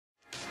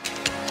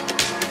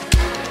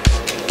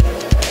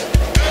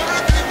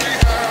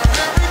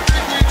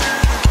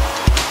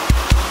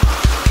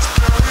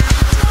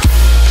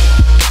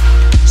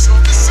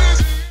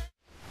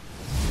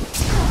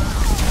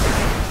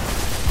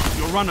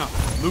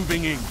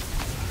Moving in. 2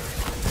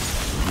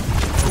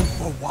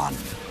 for 1.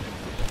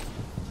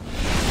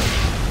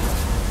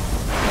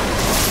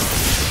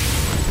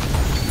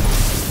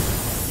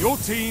 Your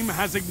team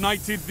has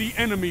ignited the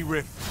enemy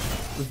rift.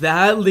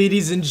 That,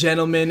 ladies and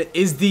gentlemen,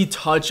 is the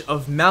touch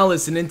of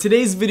Malice, and in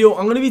today's video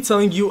I'm going to be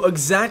telling you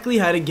exactly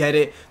how to get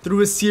it through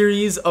a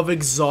series of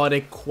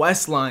exotic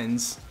quest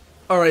lines.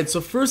 Alright,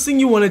 so first thing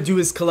you want to do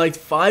is collect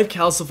 5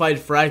 calcified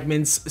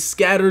fragments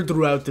scattered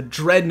throughout the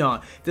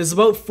Dreadnought. There's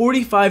about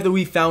 45 that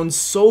we found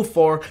so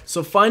far,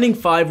 so finding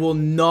 5 will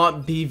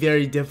not be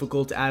very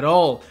difficult at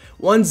all.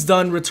 Once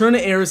done, return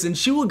to Eris and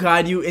she will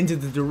guide you into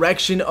the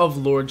direction of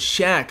Lord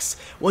Shaxx.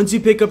 Once you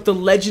pick up the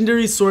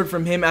legendary sword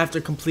from him after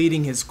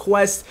completing his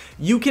quest,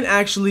 you can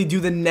actually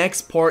do the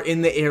next part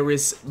in the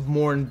Eris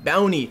Morn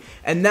bounty,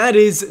 and that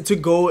is to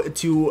go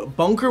to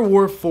Bunker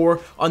Wharf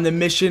 4 on the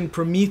mission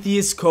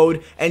Prometheus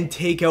Code and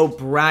take out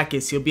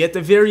Brachus. You'll be at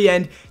the very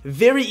end,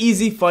 very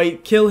easy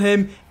fight, kill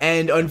him,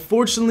 and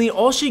unfortunately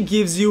all she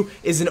gives you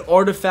is an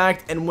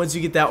artifact, and once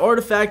you get that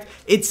artifact,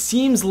 it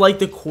seems like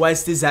the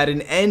quest is at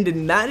an end,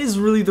 and that is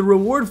really the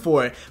reward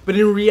for it. But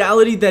in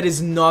reality, that is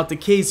not the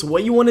case.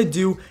 What you want to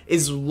do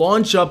is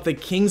launch up the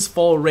King's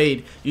Fall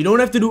raid. You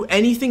don't have to do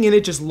anything in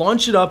it, just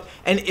launch it up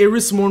and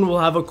Eris Morn will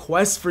have a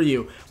quest for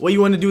you. What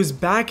you want to do is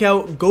back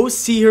out, go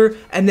see her,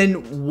 and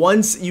then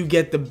once you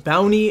get the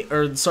bounty,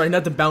 or sorry,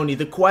 not the bounty,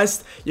 the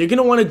quest, you're going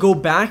to want to go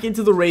back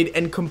into the raid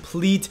and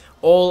complete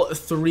all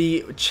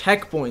 3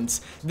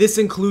 checkpoints. This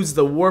includes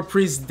the War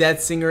Priest,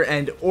 Death Singer,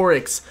 and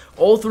Oryx.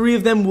 All 3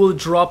 of them will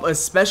drop a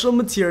special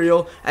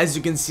material. As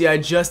you can see, I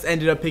just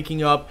ended up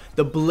picking up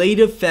the Blade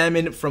of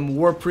Famine from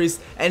War Priest,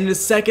 and in a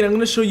second I'm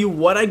going to show you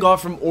what I got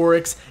from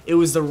Oryx. It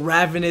was the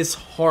Ravenous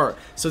Heart.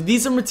 So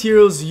these are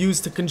materials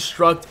used to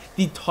construct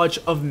the Touch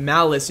of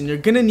Malice, and you're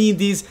going to need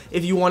these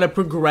if you want to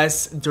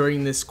progress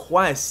during this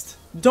quest.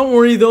 Don't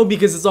worry though,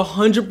 because it's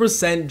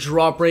 100%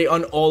 drop rate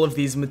on all of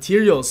these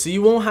materials, so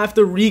you won't have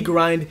to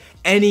regrind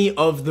any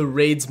of the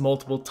raids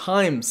multiple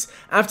times.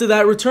 After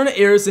that, return to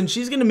Eris and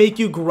she's going to make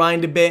you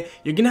grind a bit.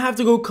 You're going to have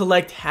to go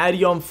collect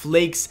Hadion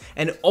Flakes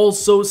and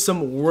also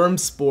some Worm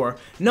Spore.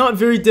 Not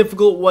very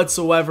difficult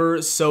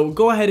whatsoever, so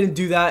go ahead and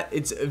do that.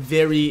 It's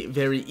very,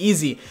 very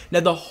easy.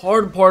 Now the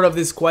hard part of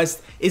this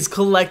quest is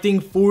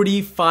collecting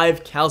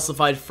 45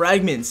 calcified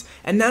fragments,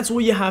 and that's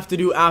what you have to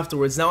do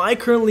afterwards. Now I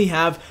currently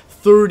have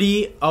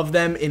 30 of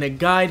them in a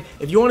guide.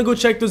 If you want to go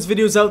check those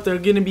videos out, they're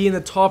going to be in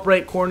the top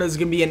right corner. There's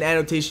going to be an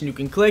annotation you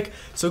can click,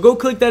 so go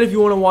click that if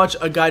you want to watch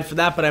a guide for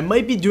that. But I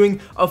might be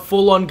doing a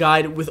full-on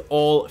guide with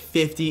all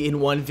 50 in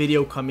one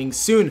video coming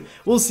soon.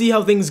 We'll see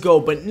how things go,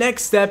 but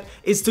next step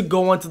is to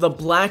go onto the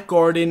Black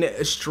Garden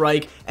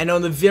Strike, and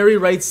on the very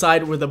right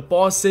side where the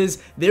boss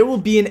is, there will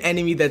be an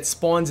enemy that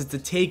spawns. It's a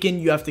Taken.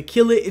 You have to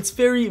kill it. It's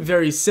very,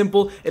 very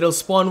simple. It'll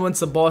spawn once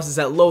the boss is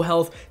at low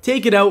health.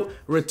 Take it out,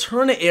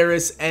 return to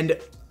Eris, and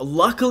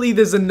luckily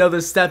there's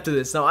another step to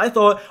this. Now I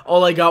thought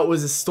all I got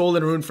was a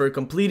stolen rune for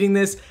completing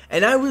this,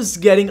 and I was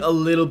getting a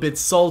little bit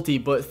salty,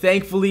 but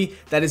thankfully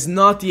that is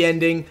not the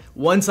ending.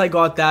 Once I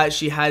got that,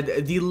 she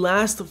had the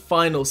last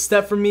final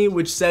step for me,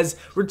 which says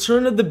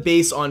return to the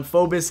base on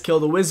Phobos, kill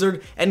the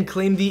wizard, and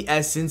claim the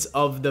essence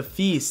of the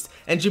feast.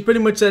 And she pretty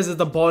much says at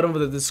the bottom of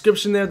the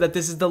description there that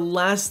this is the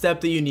last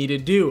step that you need to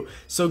do.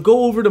 So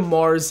go over to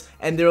Mars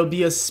and there will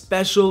be a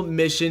special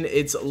mission.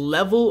 It's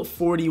level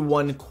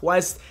 41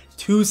 quest,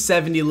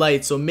 270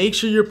 light, so make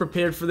sure you're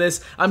prepared for this.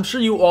 I'm sure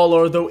you all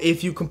are though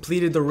if you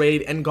completed the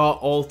raid and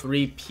got all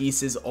 3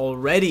 pieces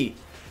already.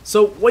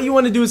 So what you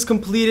want to do is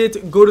complete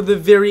it, go to the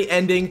very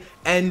ending,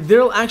 and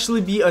there'll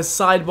actually be a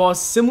side boss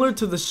similar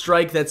to the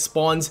strike that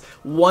spawns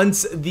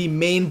once the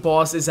main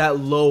boss is at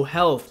low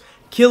health.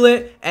 Kill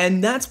it,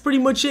 and that's pretty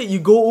much it. You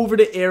go over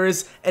to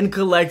Eris and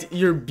collect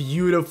your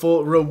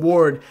beautiful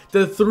reward,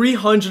 the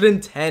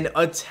 310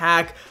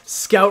 attack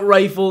scout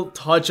rifle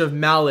Touch of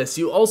Malice.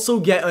 You also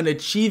get an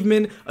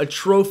achievement, a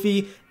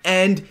trophy,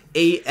 and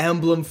a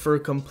emblem for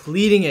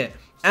completing it.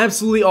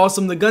 Absolutely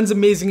awesome. The gun's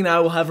amazing, and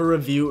I will have a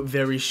review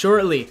very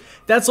shortly.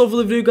 That's all for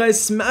the video,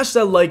 guys. Smash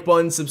that like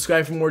button,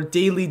 subscribe for more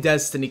daily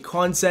Destiny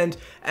content,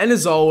 and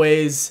as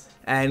always,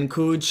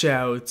 nKuch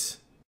out.